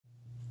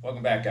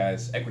Welcome back,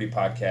 guys. Equity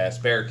Podcast.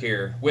 Berek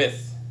here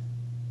with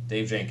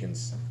Dave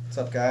Jenkins. What's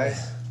up,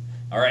 guys?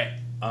 All right.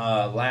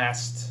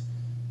 Last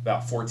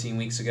about 14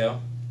 weeks ago,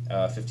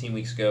 15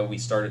 weeks ago, we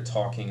started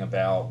talking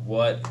about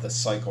what the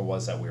cycle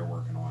was that we were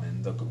working on,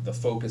 and the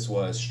focus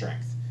was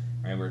strength.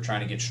 Right? We were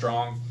trying to get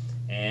strong,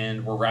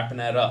 and we're wrapping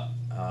that up.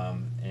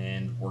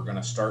 And we're going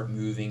to start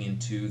moving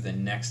into the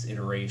next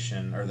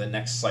iteration or the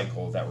next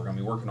cycle that we're going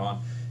to be working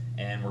on,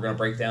 and we're going to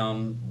break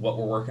down what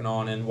we're working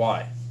on and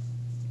why.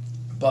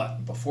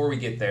 But before we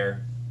get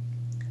there,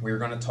 we're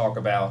going to talk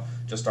about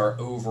just our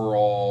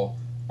overall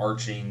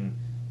arching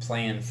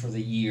plan for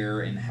the year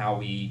and how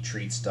we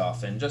treat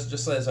stuff, and just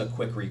as a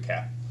quick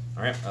recap.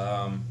 All right.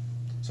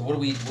 So what are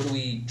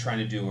we trying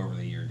to do over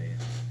the year, Dave?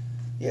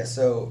 Yeah.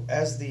 So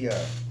as the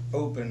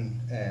Open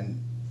and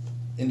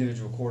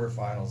individual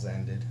quarterfinals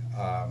ended,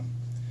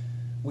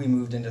 we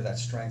moved into that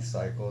strength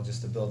cycle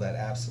just to build that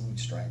absolute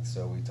strength.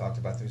 So we talked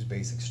about those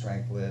basic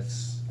strength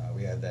lifts.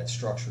 We had that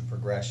structured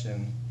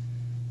progression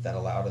that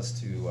allowed us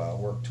to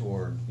work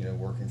toward,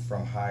 working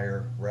from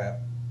higher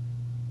rep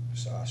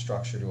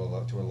structure to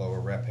a lower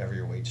rep,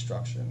 heavier weight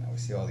structure. Now we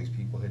see all these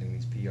people hitting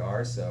these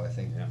PRs, so I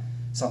think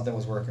something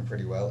was working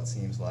pretty well, it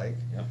seems like.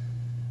 Yep.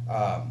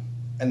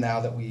 And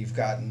now that we've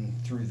gotten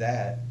through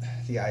that,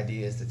 the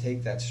idea is to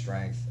take that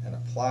strength and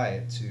apply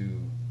it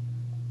to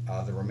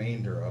the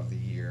remainder of the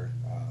year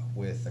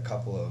with a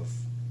couple of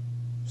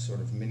sort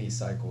of mini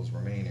cycles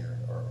remaining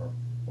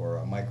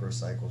or micro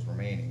cycles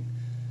remaining.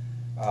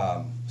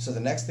 So the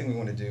next thing we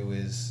want to do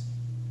is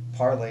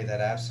parlay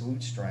that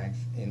absolute strength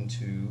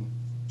into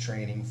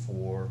training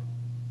for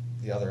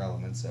the other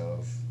elements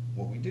of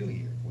what we do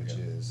here, which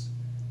is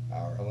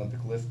our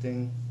Olympic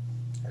lifting,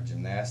 our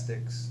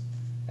gymnastics,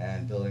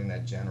 and building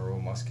that general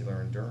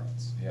muscular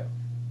endurance. Yeah.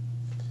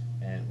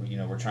 And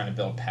we're trying to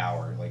build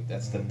power. Like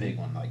that's the big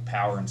one, like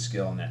power and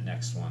skill in that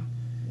next one.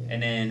 Yeah.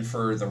 And then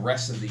for the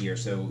rest of the year,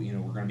 so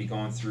we're going to be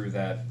going through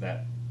that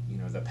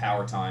the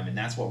power time, and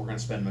that's what we're going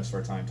to spend most of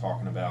our time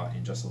talking about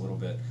in just a little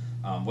bit.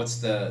 What's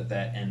that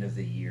end of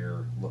the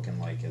year looking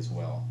like as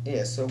well?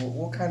 Yeah, so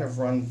we'll kind of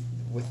run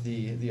with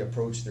the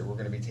approach that we're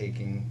going to be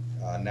taking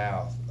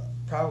now,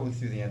 probably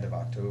through the end of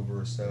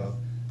October or so.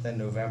 Then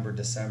November,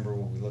 December,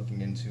 we'll be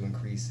looking into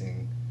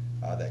increasing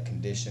that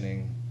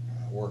conditioning,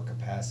 work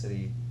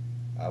capacity,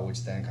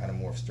 which then kind of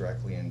morphs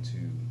directly into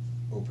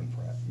open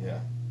prep. Yeah.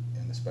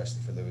 And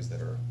especially for those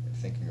that are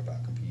thinking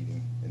about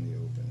competing in the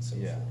open and so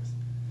forth.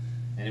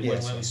 And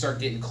when we start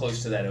getting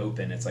close to that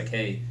open, it's like,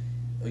 hey,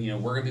 we're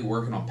going to be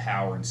working on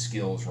power and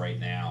skills right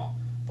now.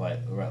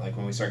 But like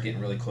when we start getting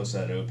really close to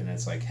that open,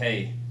 it's like,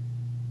 hey,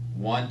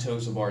 one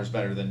toes bar is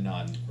better than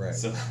none. Right.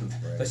 So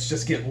let's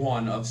just get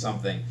one of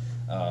something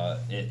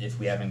if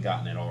we haven't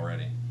gotten it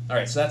already. All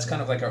right, so that's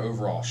kind of like our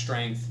overall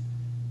strength,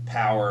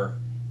 power,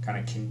 kind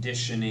of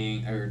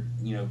conditioning, or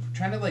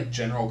trying to like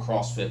general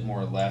CrossFit more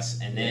or less,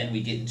 and then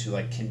we get into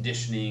like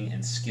conditioning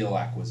and skill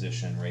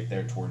acquisition right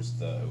there towards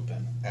the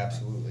open.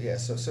 Absolutely, yeah.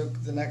 So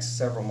the next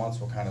several months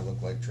will kind of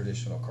look like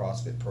traditional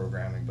CrossFit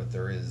programming, but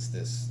there is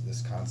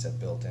this concept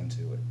built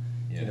into it.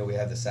 Yeah. We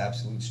have this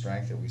absolute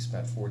strength that we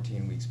spent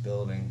 14 weeks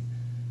building.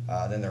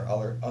 Then there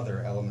are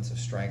other elements of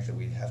strength that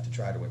we have to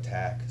try to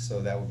attack.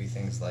 So that would be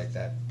things like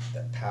that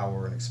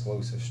power and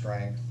explosive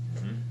strength.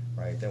 Mm-hmm.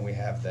 Right. Then we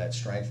have that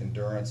strength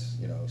endurance,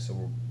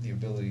 so the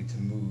ability to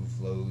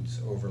move loads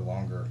over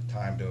longer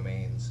time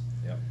domains.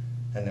 Yep.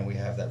 And then we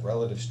have that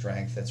relative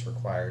strength that's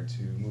required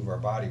to move our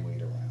body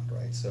weight around,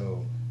 right?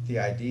 So the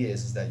idea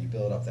is that you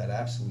build up that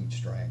absolute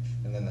strength,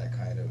 and then that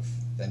kind of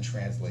then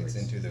translates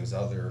into those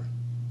other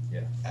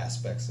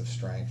aspects of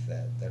strength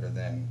that are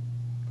then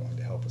going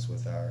to help us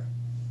with our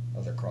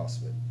other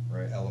CrossFit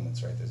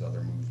elements, right? Those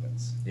other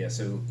movements. Yeah,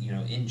 so,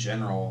 in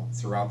general,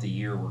 throughout the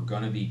year, we're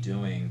going to be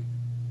doing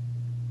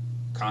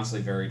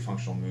constantly varied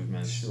functional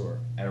movements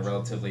at a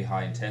relatively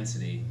high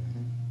intensity,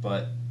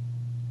 but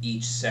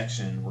each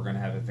section we're going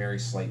to have a very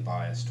slight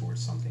bias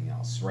towards something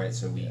else, right?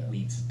 So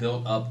we've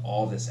built up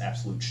all this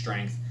absolute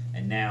strength,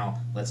 and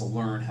now let's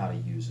learn how to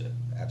use it.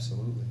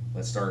 Absolutely.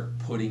 Let's start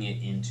putting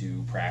it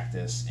into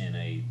practice in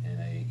a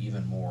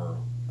even more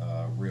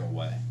real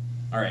way.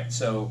 All right,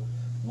 so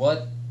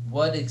what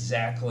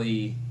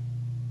exactly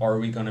are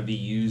we going to be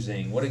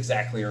using? What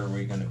exactly are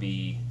we going to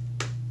be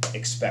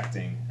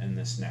expecting in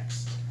this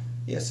next?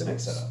 Yeah,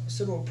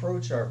 so to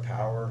approach our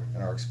power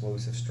and our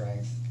explosive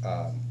strength,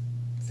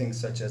 things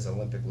such as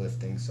Olympic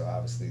lifting, so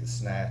obviously the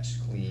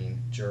snatch,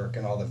 clean, jerk,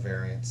 and all the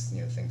variants,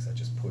 things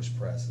such as push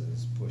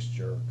presses, push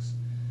jerks,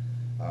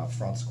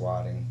 front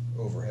squatting,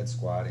 overhead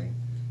squatting.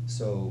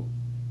 So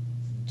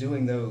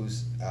doing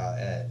those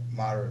at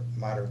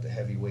moderate to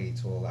heavy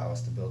weights will allow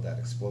us to build that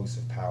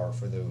explosive power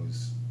for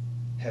those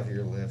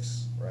heavier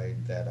lifts, right?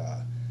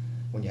 That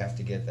when you have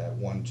to get that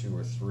 1, 2,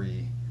 or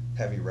 3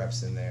 heavy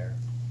reps in there.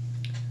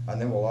 And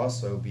then we'll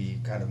also be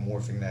kind of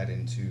morphing that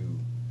into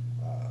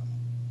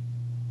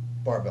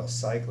barbell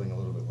cycling a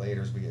little bit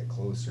later as we get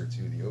closer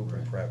to the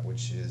open prep,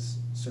 which is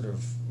sort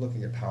of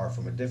looking at power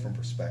from a different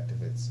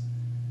perspective. It's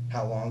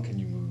how long can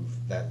you move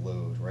that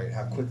load, right?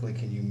 How quickly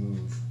can you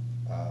move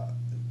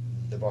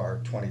the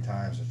bar 20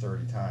 times or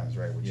 30 times,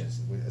 right? Which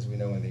is, as we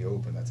know in the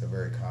open, that's a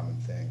very common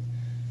thing.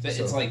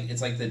 It's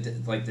like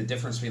the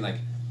difference between like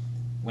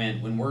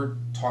when we're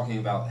talking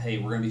about, hey,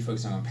 we're going to be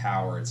focusing on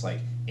power, it's like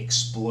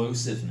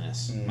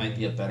explosiveness might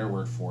be a better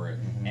word for it.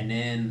 And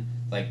then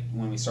like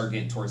when we start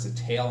getting towards the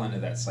tail end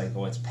of that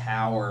cycle, it's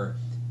power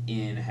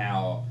in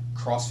how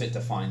CrossFit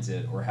defines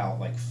it, or how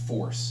like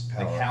force,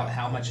 power like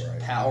how much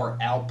power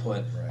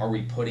output are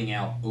we putting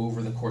out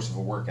over the course of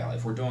a workout.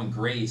 If we're doing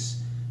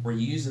Grace, we're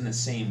using the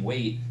same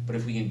weight, but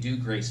if we can do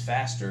Grace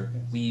faster,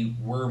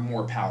 we're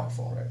more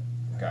powerful.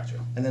 Gotcha.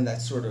 And then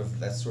that sort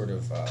of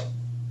a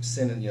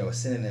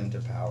synonym to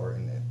power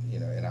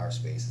in our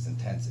space is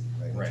intensity,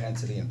 right?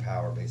 Intensity and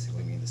power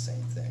basically mean the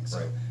same thing.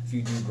 So if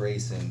you do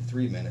Grace in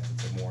 3 minutes,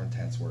 it's a more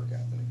intense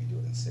workout than if you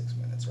do it in 6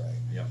 minutes, right?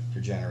 Yep.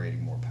 You're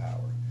generating more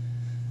power.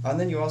 And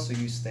then you also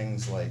use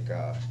things like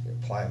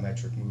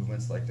plyometric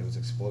movements, like those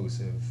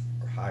explosive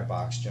or high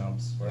box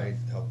jumps, right?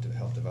 Help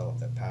develop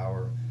that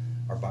power.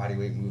 Our body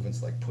weight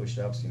movements like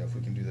push-ups. If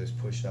we can do those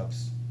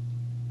push-ups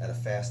at a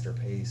faster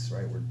pace,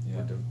 right?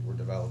 We're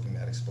developing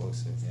that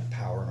explosive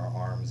power in our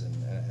arms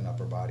and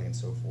upper body and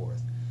so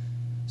forth.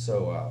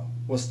 So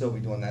we'll still be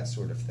doing that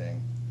sort of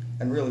thing.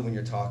 And really, when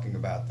you're talking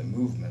about the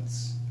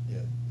movements,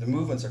 the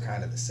movements are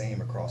kind of the same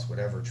across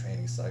whatever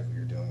training cycle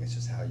you're doing. It's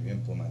just how you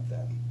implement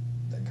them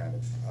that kind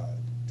of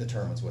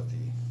determines what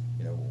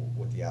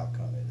the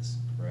outcome is.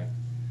 Right.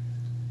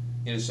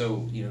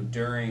 So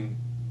during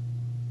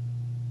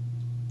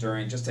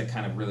just to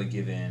kind of really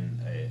give in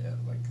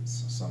like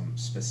some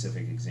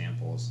specific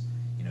examples,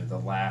 the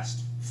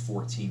last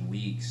 14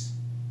 weeks,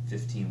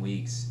 15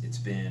 weeks, it's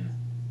been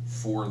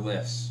 4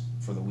 lifts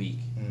for the week.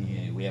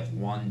 We have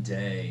 1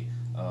 day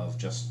of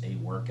just a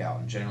workout,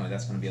 and generally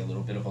that's going to be a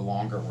little bit of a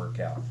longer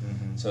workout.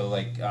 So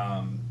like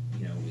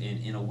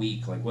in a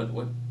week, like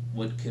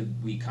what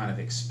could we kind of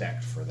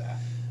expect for that?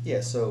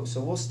 Yeah, so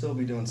we'll still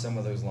be doing some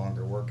of those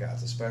longer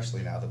workouts,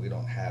 especially now that we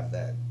don't have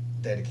that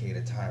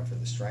dedicated time for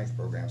the strength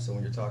program. So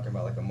when you're talking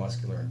about like a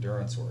muscular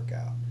endurance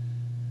workout,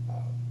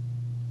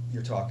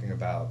 you're talking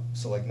about,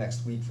 so like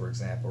next week, for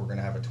example, we're going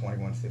to have a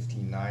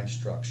 21-15-9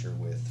 structure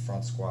with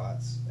front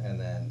squats and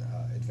then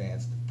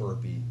advanced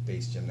burpee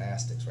based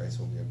gymnastics, right?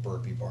 So we have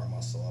burpee bar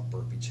muscle up,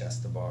 burpee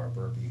chest to bar,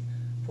 burpee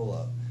pull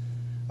up.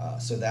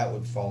 So that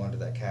would fall under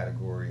that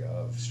category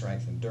of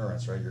strength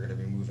endurance, right? You're going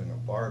to be moving a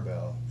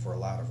barbell for a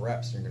lot of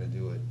reps. You're going to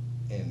do it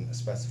in a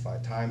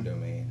specified time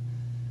domain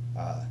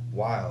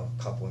while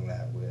coupling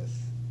that with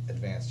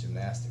advanced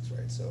gymnastics,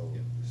 right? So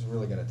it's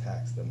really going to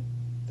tax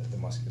the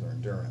muscular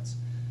endurance.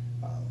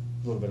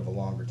 A little bit of a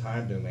longer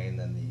time domain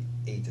than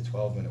the 8 to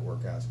 12 minute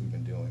workouts we've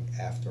been doing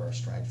after our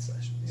strength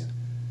sessions.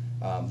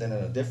 Then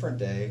on a different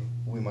day,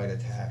 we might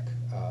attack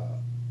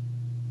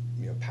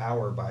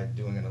power by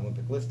doing an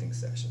Olympic lifting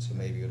session. So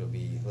maybe it'll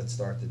be, let's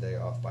start the day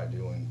off by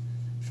doing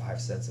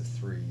 5 sets of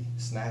 3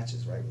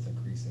 snatches, right, with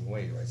increasing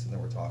weight, right? So then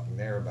we're talking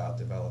there about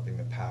developing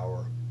the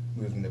power,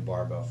 moving the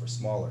barbell for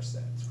smaller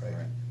sets,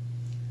 right?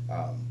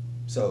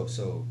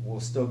 So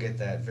we'll still get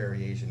that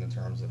variation in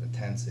terms of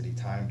intensity,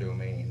 time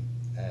domain,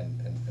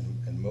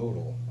 and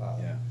modal,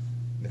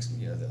 mixed,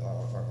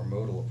 our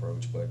modal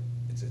approach, but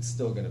it's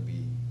still going to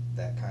be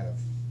that kind of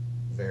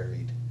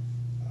varied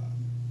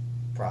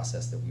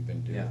process that we've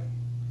been doing.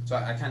 So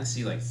I kind of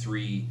see like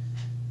three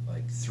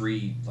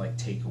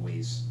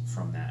takeaways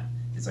from that.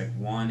 It's like,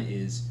 one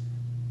is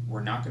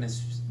we're not going to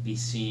be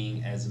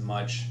seeing as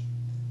much.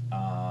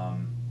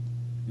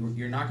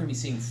 You're not going to be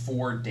seeing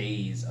 4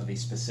 days of a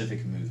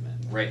specific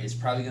movement, right? It's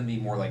probably going to be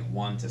more like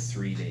 1 to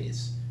 3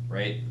 days,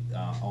 right?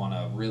 On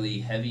a really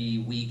heavy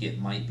week, it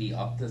might be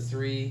up to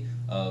 3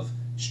 of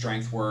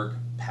strength work,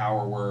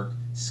 power work,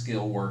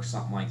 skill work,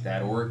 something like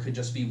that, or it could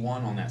just be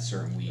 1 on that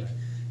certain week.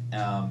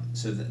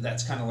 So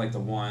that's kind of like the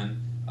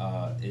one,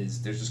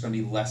 is there's just going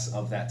to be less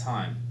of that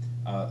time.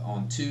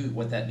 On 2,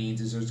 what that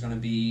means is there's going to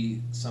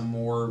be some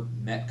more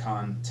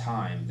Metcon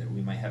time, that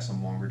we might have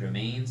some longer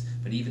domains,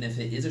 but even if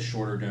it is a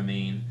shorter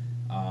domain,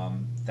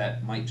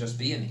 that might just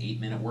be an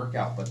 8-minute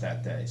workout but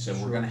that day. So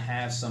we're going to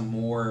have some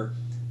more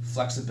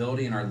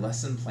flexibility in our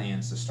lesson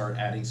plans to start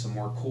adding some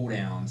more cool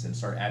downs and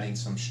start adding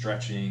some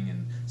stretching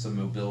and some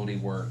mobility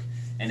work.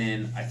 And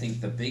then I think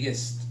the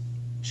biggest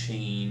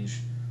change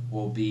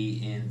will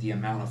be in the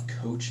amount of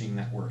coaching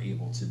that we're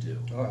able to do.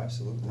 Oh,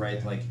 absolutely.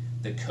 Right? Like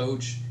the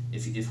coach,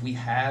 if we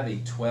have a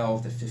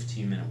 12 to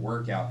 15 minute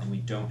workout and we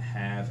don't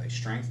have a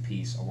strength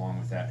piece along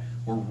with that,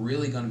 we're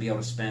really going to be able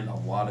to spend a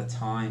lot of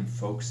time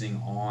focusing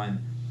on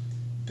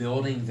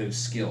building those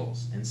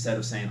skills instead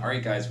of saying, all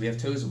right guys, we have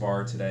toes to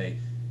bar today,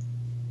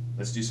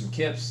 let's do some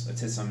kips,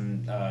 let's hit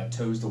some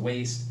toes to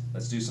waist,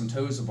 let's do some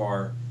toes to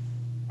bar.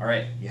 All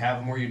right, you have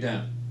them or you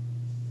don't.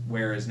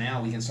 Whereas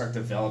now we can start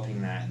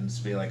developing that and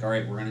just be like, all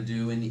right, we're going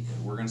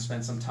to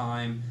spend some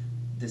time.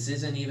 This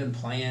isn't even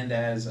planned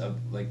as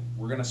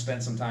we're going to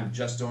spend some time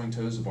just doing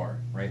toes to bar,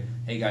 right?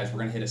 Hey guys, we're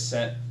going to hit a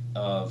set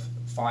of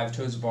 5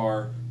 toes to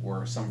bar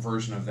or some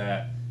version of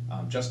that,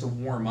 just to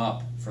warm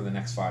up for the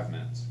next 5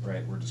 minutes,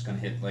 right? We're just going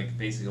to hit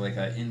basically like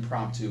an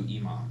impromptu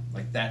EMOM.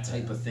 Like that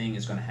type of thing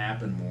is going to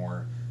happen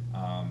more.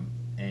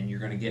 and you're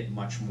going to get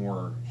much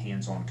more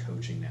hands-on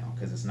coaching now,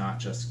 because it's not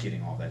just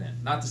getting all that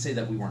in. Not to say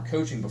that we weren't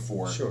coaching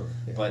before, Sure,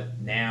 yeah. but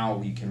now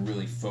we can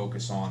really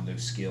focus on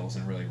those skills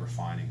and really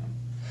refining them.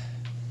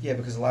 Yeah,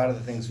 because a lot of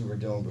the things we were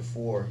doing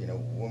before, you know,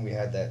 when we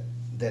had that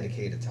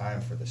dedicated time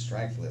for the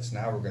strength lifts,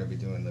 now we're going to be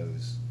doing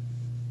those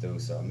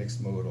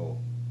mixed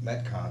modal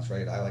metcons,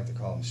 right? I like to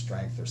call them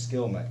strength or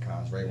skill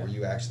metcons, right? Yeah. Where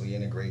you actually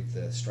integrate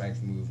the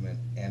strength movement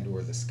and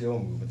or the skill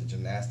movement, the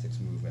gymnastics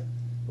movement,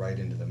 right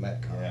into the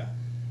metcon. Yeah.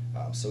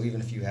 So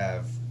even if you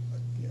have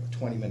a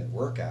 20-minute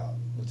workout,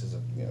 which is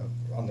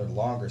on the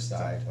longer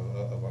side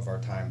of our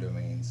time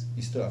domains,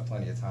 you still have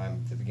plenty of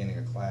time at the beginning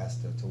of class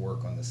to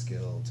work on the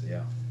skill,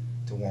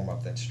 to warm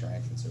up that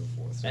strength and so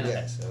forth. So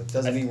so it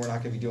doesn't mean we're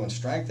not going to be doing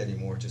strength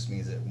anymore. It just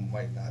means it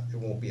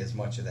won't be as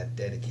much of that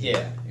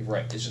dedicated,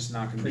 right. It's just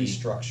not going to be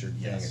pre-structured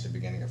thing at the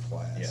beginning of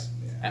class.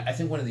 Yeah. I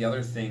think one of the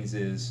other things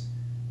is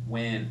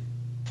when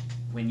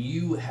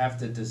you have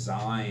to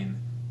design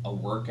a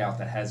workout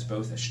that has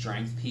both a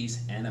strength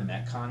piece and a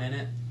metcon in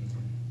it,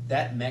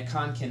 that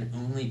metcon can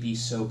only be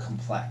so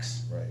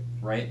complex.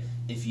 Right?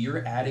 If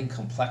you're adding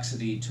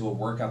complexity to a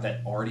workout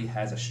that already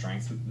has a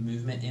strength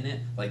movement in it,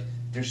 like,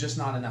 there's just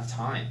not enough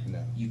time.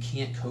 No. You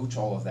can't coach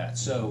all of that.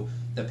 So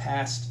the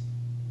past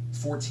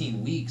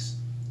 14 weeks,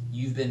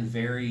 you've been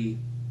very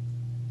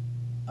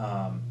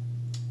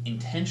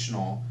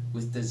intentional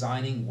with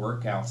designing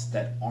workouts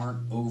that aren't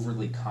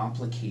overly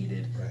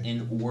complicated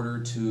in order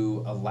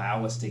to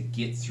allow us to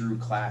get through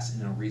class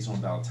in a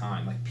reasonable amount of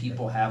time. Like,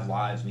 people have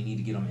lives, we need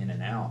to get them in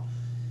and out.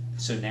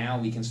 So now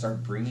we can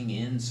start bringing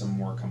in some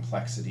more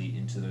complexity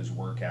into those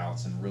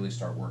workouts and really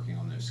start working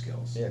on those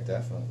skills. Yeah,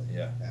 definitely.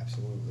 Yeah.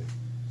 Absolutely.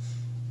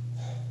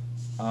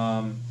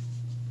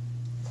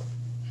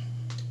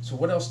 So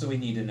what else do we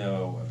need to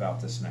know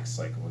about this next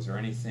cycle? Is there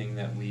anything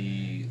that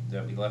we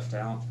left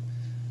out?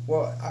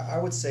 Well, I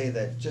would say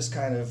that just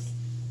kind of,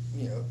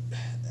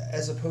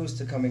 as opposed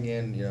to coming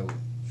in,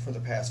 for the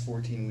past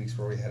 14 weeks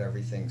where we had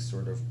everything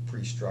sort of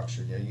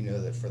pre-structured,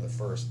 that for the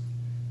first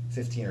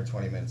 15 or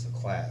 20 minutes of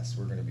class,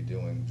 we're going to be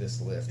doing this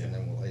lift, and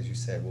then, as you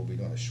said, we'll be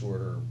doing a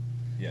shorter.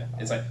 Yeah,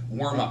 it's like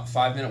warm up,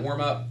 5-minute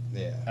warm up.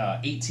 Yeah.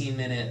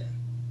 18-minute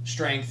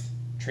strength,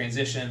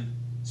 transition,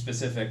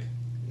 specific,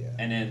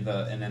 and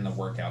then the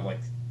workout. Like,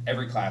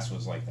 every class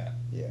was like that.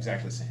 Yeah.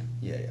 Exactly the same.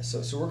 Yeah. So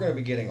we're going to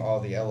be getting all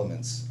the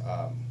elements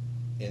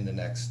in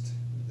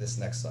this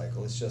next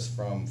cycle. It's just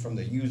from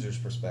the user's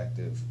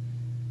perspective,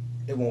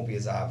 it won't be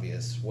as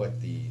obvious what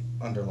the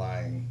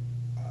underlying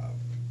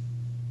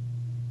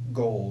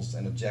goals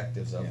and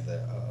objectives of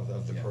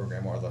the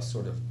program are. They'll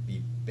sort of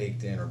be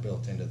baked in or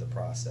built into the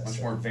process.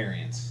 Much more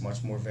variance.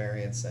 Much more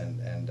variance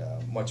and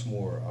much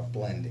more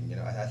blending.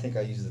 I think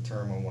I used the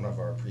term on one of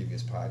our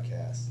previous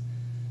podcasts.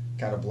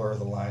 Kind of blur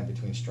the line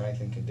between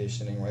strength and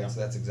conditioning, right? So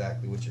that's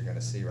exactly what you're going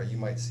to see, right? You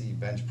might see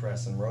bench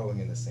press and rowing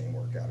in the same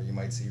workout, or you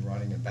might see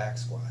running and back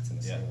squats in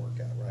the same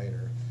workout, right?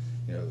 Or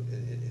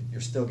you're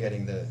still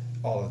getting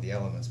all of the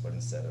elements, but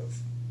instead of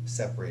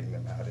separating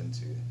them out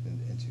into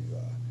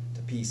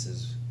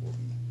pieces, we'll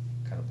be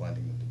kind of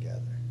blending them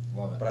together.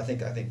 Love it. But I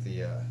think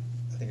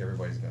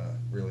everybody's going to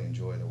really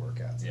enjoy the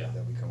workouts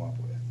that we come up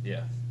with.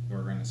 Yeah,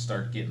 we're going to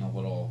start getting a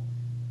little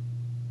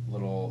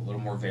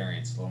more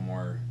variance, a little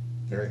more.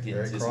 Very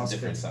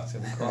CrossFit. It's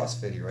going to be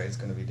CrossFitty, right? It's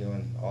going to be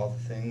doing all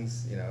the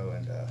things,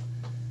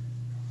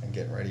 and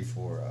getting ready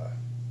for.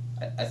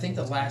 I think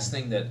the last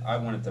thing that I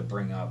wanted to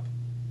bring up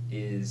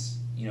is,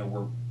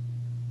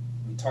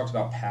 we talked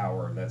about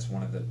power. That's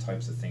one of the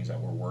types of things that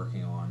we're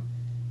working on,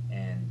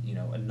 and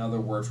another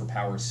word for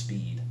power is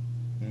speed,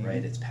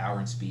 right? It's power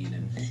and speed,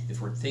 and if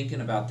we're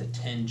thinking about the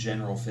 10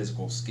 general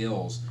physical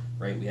skills,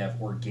 right? We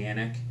have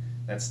organic.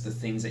 That's the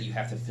things that you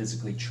have to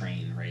physically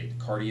train, right?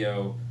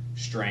 Cardio,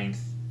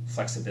 strength,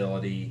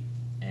 flexibility,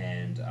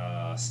 and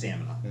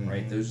stamina,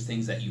 right? Those are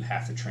things that you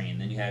have to train.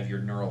 Then you have your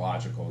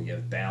neurological. You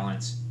have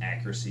balance,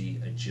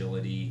 accuracy,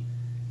 agility,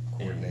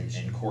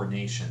 and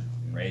coordination,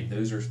 right?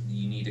 Those are,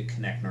 you need to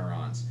connect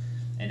neurons.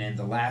 And then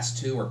the last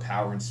two are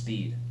power and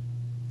speed.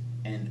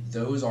 And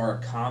those are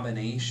a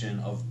combination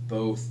of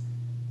both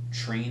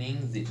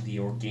training the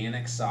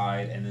organic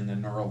side and then the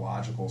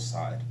neurological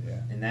side.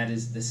 Yeah. And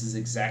this is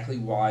exactly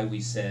why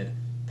we said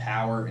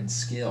power and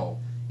skill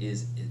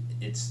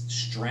it's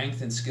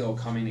strength and skill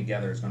coming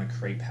together is going to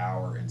create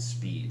power and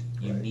speed.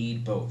 You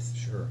need both.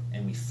 Sure.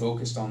 And we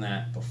focused on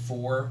that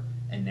before,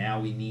 and now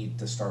we need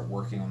to start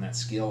working on that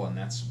skill, and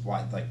that's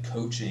why, like,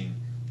 coaching,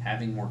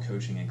 having more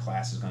coaching in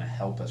class is going to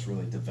help us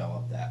really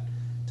develop that,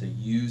 to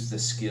use the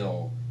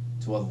skill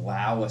to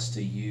allow us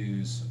to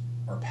use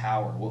our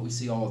power. What we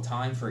see all the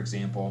time, for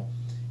example,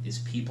 is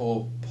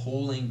people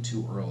pulling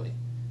too early.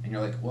 And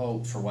you're like,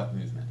 well, for what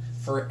movement?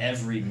 For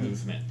every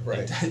movement.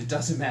 Right. It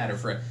doesn't matter.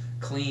 For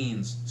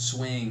cleans,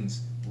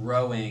 swings,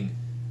 rowing,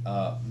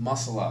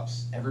 muscle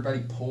ups. Everybody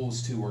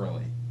pulls too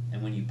early.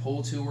 And when you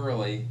pull too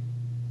early,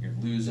 you're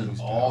losing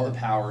all the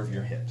power of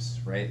your hips,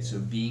 right? Yeah. So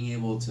being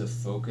able to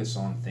focus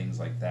on things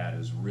like that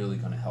is really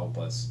going to help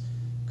us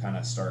kind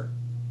of start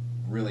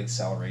really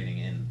accelerating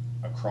in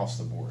across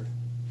the board.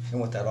 And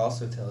what that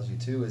also tells you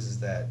too is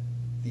that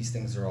these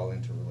things are all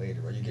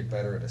interrelated, right? You get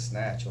better at a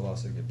snatch, you'll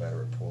also get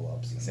better at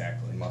pull-ups,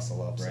 Exactly. and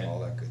muscle ups, Right. and all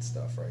that good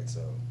stuff, right?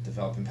 So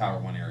Developing power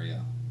one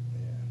area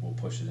yeah, will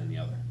push it in the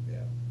other. yeah.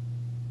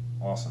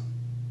 Awesome.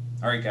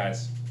 All right,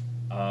 guys.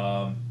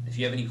 If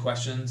you have any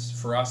questions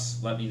for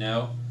us, let me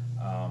know.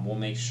 We'll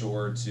make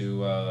sure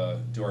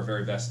to do our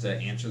very best to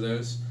answer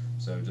those.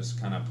 So just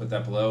kind of put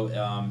that below.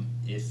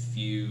 If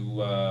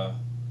you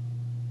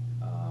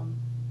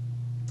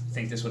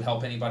think this would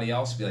help anybody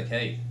else, be like,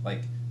 hey,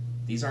 like,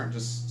 these aren't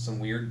just some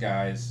weird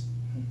guys,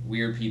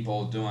 weird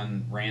people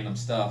doing random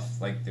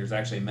stuff. Like, there's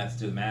actually a method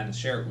to the madness.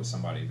 Share it with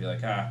somebody. Be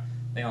like,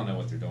 they don't know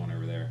what they're doing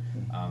over there.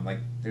 Like,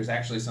 there's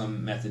actually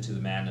some method to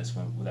the madness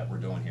that we're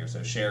doing here.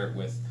 So share it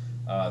with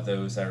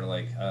those that are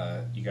like,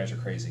 you guys are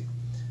crazy.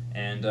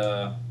 And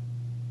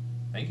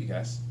thank you,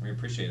 guys. We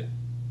appreciate it.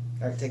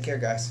 All right, take care,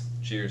 guys.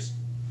 Cheers.